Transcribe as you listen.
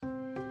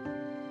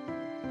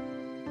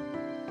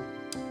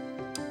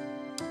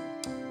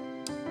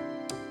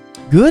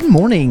Good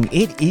morning.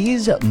 It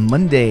is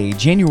Monday,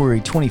 January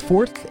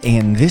 24th,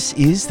 and this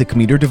is the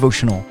Commuter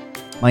Devotional.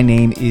 My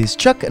name is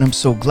Chuck, and I'm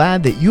so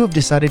glad that you have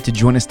decided to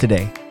join us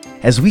today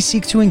as we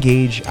seek to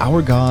engage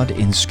our God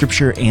in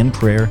Scripture and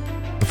prayer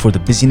before the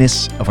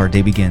busyness of our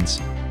day begins.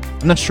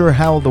 I'm not sure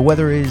how the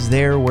weather is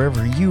there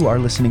wherever you are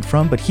listening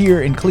from, but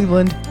here in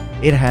Cleveland,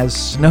 it has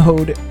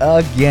snowed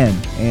again,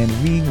 and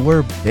we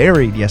were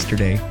buried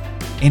yesterday.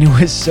 And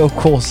it was so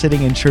cool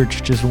sitting in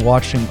church just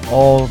watching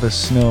all the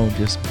snow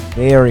just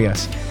bury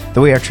us. The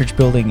way our church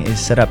building is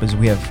set up is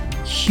we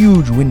have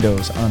huge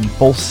windows on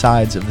both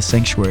sides of the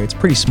sanctuary. It's a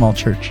pretty small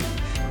church.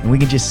 And we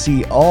can just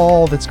see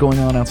all that's going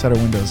on outside our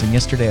windows. And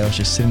yesterday I was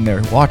just sitting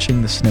there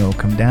watching the snow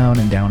come down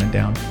and down and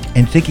down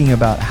and thinking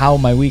about how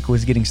my week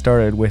was getting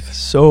started with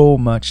so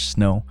much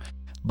snow.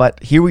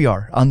 But here we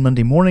are on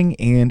Monday morning,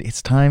 and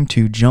it's time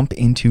to jump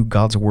into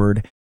God's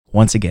Word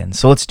once again.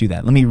 So let's do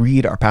that. Let me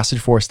read our passage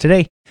for us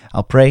today.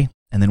 I'll pray,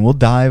 and then we'll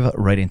dive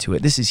right into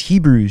it. This is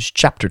Hebrews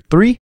chapter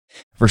 3,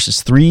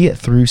 verses 3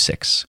 through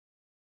 6.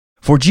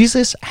 For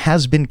Jesus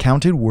has been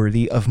counted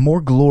worthy of more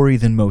glory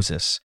than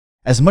Moses,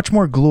 as much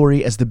more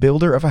glory as the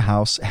builder of a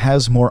house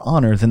has more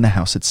honor than the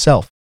house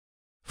itself.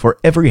 For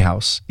every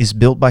house is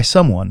built by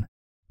someone,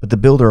 but the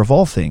builder of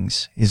all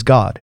things is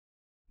God.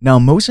 Now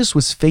Moses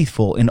was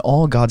faithful in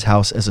all God's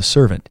house as a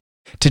servant,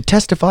 to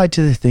testify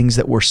to the things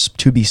that were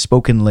to be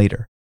spoken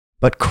later.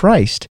 But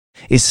Christ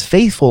is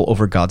faithful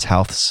over God's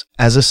house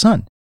as a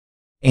son,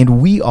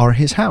 and we are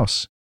his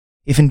house,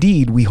 if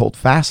indeed we hold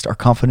fast our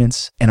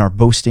confidence and our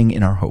boasting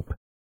in our hope.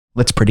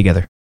 Let's pray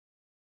together.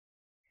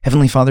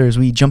 Heavenly Father, as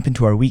we jump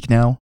into our week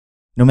now,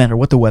 no matter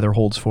what the weather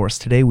holds for us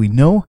today, we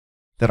know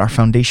that our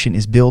foundation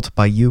is built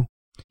by you.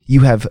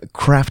 You have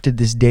crafted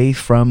this day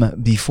from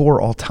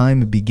before all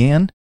time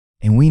began,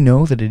 and we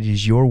know that it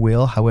is your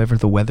will, however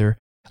the weather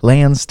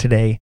lands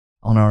today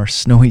on our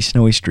snowy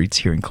streets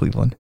here in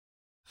Cleveland.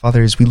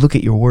 Father, as we look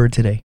at your word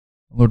today,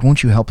 Lord,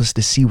 won't you help us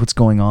to see what's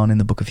going on in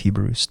the book of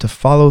Hebrews, to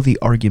follow the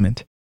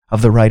argument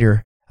of the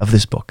writer of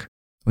this book.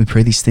 We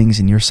pray these things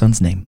in your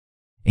Son's name.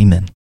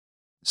 Amen.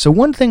 So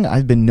one thing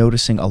I've been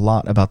noticing a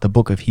lot about the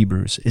book of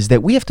Hebrews is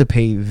that we have to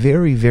pay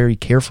very, very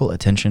careful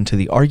attention to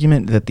the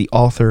argument that the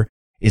author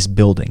is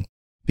building,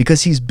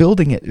 because he's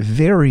building it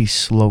very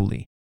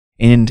slowly.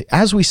 And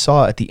as we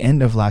saw at the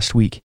end of last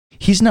week,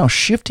 he's now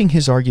shifting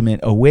his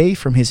argument away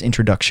from his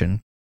introduction,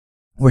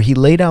 where he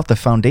laid out the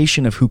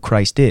foundation of who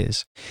Christ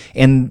is,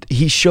 and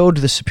he showed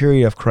the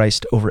superiority of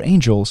Christ over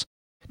angels,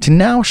 to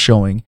now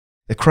showing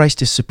that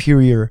Christ is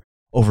superior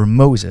over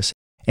Moses.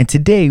 And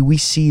today we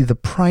see the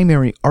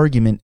primary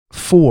argument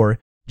for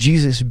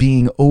Jesus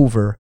being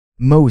over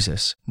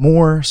Moses,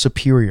 more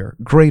superior,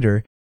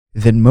 greater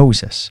than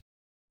Moses.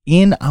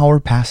 In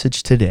our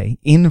passage today,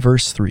 in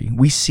verse 3,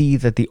 we see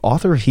that the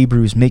author of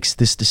Hebrews makes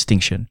this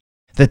distinction,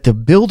 that the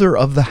builder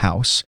of the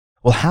house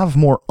will have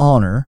more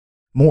honor,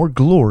 more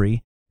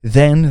glory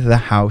than the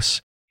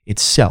house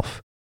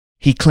itself.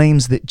 He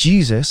claims that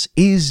Jesus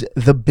is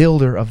the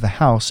builder of the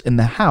house, and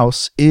the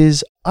house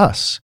is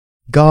us,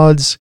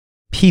 God's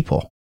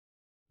people.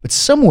 But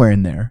somewhere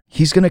in there,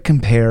 he's going to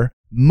compare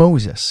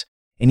Moses,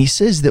 and he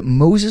says that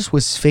Moses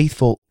was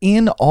faithful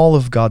in all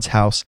of God's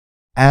house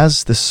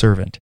as the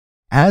servant,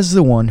 as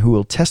the one who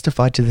will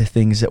testify to the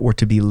things that were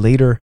to be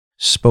later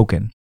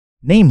spoken,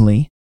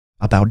 namely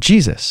about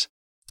Jesus.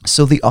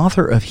 So the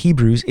author of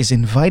Hebrews is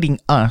inviting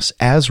us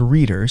as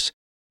readers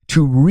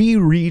to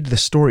reread the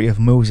story of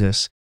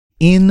Moses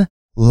in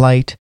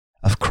light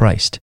of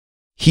Christ.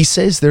 He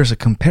says there's a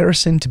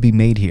comparison to be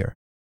made here,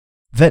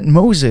 that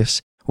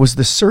Moses was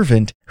the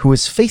servant who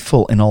was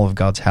faithful in all of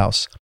God's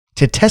house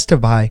to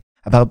testify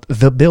about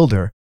the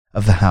builder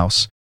of the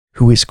house,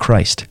 who is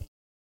Christ.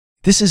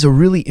 This is a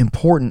really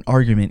important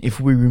argument if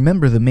we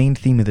remember the main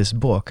theme of this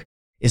book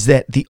is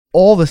that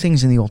all the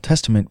things in the Old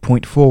Testament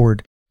point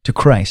forward to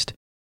Christ.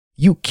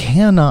 You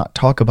cannot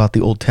talk about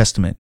the Old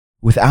Testament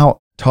without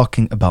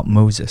talking about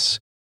Moses.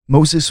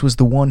 Moses was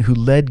the one who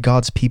led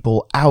God's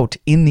people out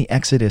in the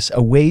Exodus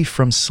away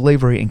from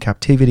slavery and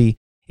captivity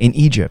in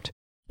Egypt.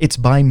 It's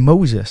by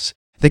Moses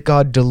that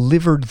God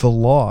delivered the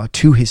law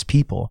to his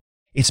people.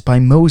 It's by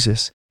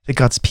Moses that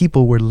God's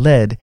people were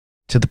led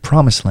to the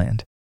promised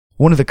land.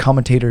 One of the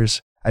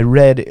commentators I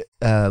read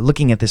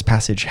looking at this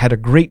passage had a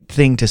great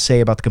thing to say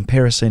about the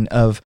comparison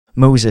of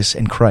Moses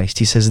and Christ.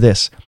 He says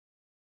this: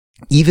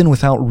 even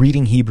without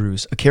reading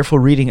Hebrews, a careful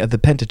reading of the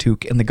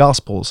Pentateuch and the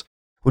Gospels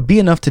would be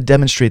enough to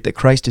demonstrate that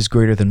Christ is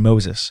greater than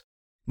Moses.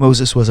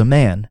 Moses was a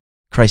man.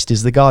 Christ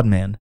is the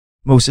God-man.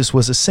 Moses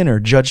was a sinner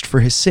judged for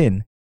his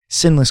sin.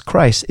 Sinless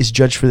Christ is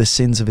judged for the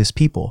sins of his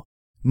people.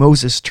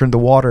 Moses turned the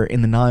water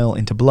in the Nile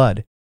into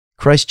blood.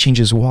 Christ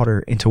changes water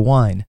into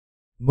wine.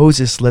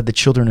 Moses led the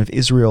children of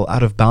Israel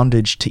out of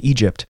bondage to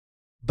Egypt,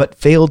 but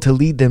failed to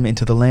lead them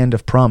into the land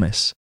of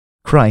promise.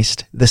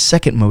 Christ, the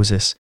second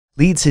Moses,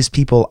 leads his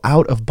people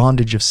out of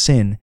bondage of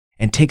sin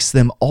and takes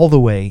them all the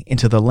way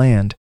into the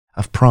land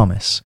of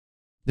promise.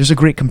 There's a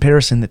great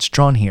comparison that's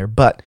drawn here,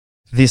 but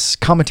this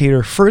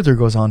commentator further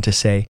goes on to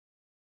say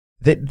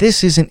that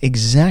this isn't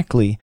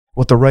exactly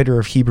what the writer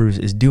of Hebrews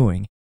is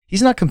doing.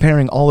 He's not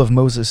comparing all of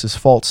Moses'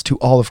 faults to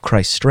all of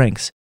Christ's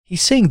strengths.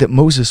 He's saying that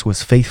Moses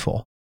was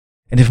faithful.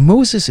 And if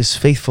Moses is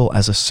faithful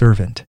as a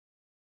servant,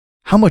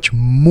 how much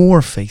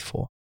more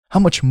faithful, how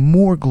much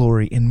more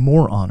glory and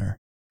more honor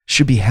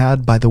should be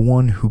had by the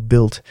one who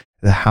built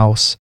the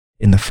house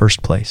in the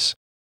first place?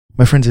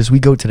 My friends, as we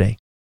go today,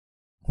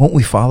 won't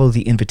we follow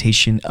the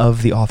invitation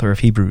of the author of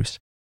Hebrews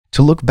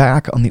to look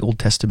back on the Old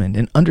Testament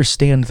and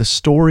understand the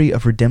story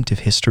of redemptive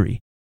history,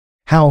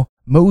 how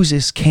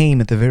Moses came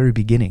at the very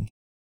beginning.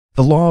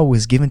 The law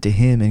was given to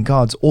him, and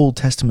God's Old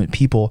Testament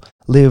people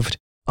lived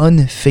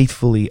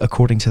unfaithfully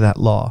according to that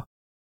law,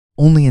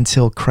 only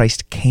until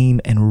Christ came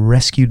and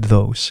rescued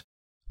those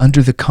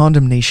under the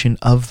condemnation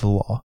of the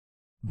law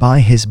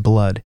by his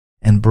blood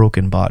and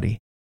broken body.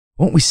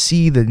 Won't we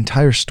see the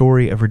entire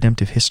story of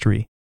redemptive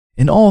history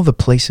in all the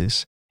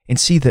places and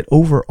see that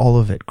over all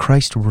of it,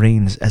 Christ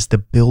reigns as the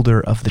builder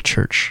of the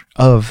church,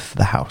 of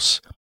the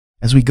house?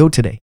 As we go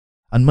today,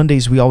 on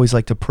Mondays, we always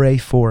like to pray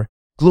for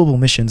global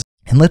missions,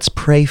 and let's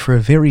pray for a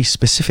very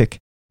specific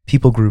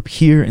people group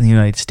here in the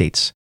United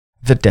States,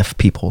 the deaf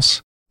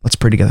peoples. Let's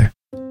pray together.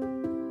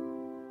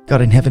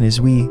 God in heaven, as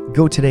we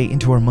go today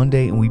into our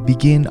Monday and we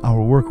begin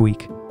our work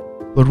week,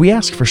 Lord, we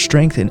ask for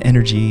strength and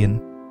energy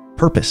and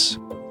purpose.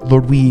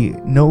 Lord, we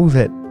know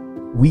that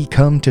we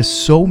come to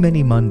so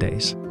many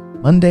Mondays,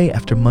 Monday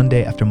after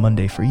Monday after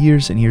Monday for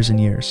years and years and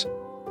years,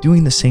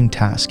 doing the same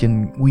task.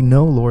 And we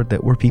know, Lord,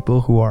 that we're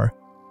people who are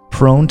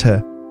prone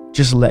to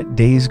just let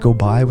days go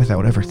by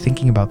without ever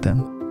thinking about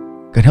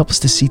them. God, help us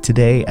to see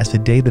today as a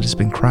day that has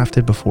been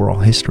crafted before all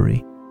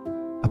history,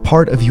 a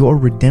part of your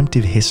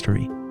redemptive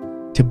history,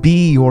 to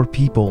be your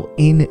people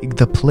in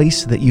the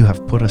place that you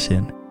have put us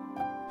in.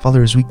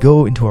 Father, as we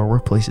go into our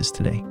workplaces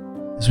today,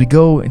 as we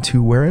go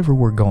into wherever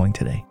we're going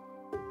today,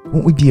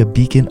 won't we be a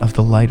beacon of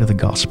the light of the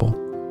gospel?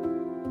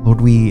 Lord,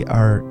 we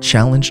are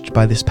challenged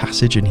by this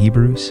passage in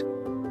Hebrews.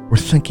 We're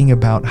thinking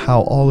about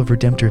how all of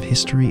redemptive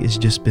history has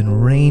just been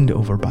reigned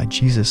over by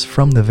Jesus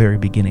from the very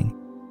beginning,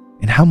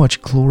 and how much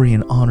glory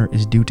and honor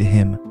is due to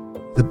him,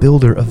 the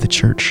builder of the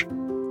church.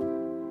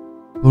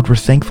 Lord, we're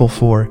thankful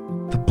for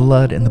the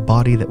blood and the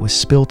body that was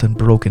spilt and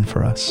broken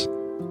for us,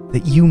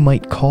 that you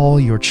might call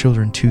your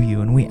children to you.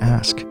 And we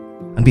ask,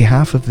 on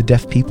behalf of the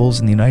deaf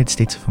peoples in the United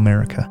States of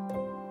America,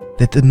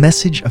 that the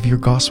message of your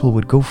gospel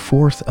would go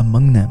forth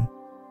among them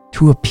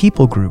to a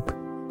people group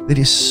that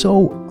is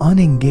so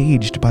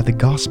unengaged by the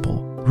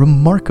gospel,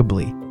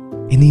 remarkably,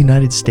 in the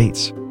United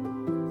States.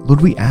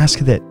 Lord, we ask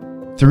that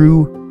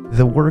through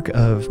the work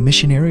of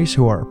missionaries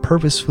who are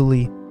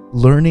purposefully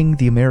learning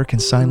the American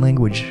Sign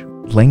Language,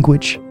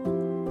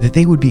 that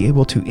they would be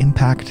able to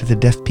impact the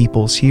deaf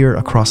peoples here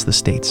across the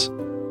states.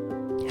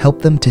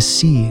 Help them to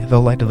see the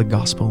light of the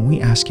gospel. And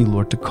we ask you,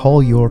 Lord, to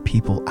call your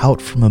people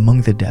out from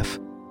among the deaf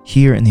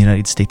here in the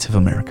United States of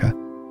America.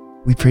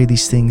 We pray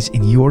these things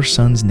in your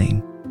Son's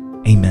name.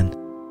 Amen.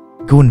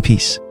 Go in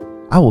peace.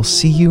 I will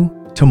see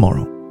you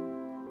tomorrow.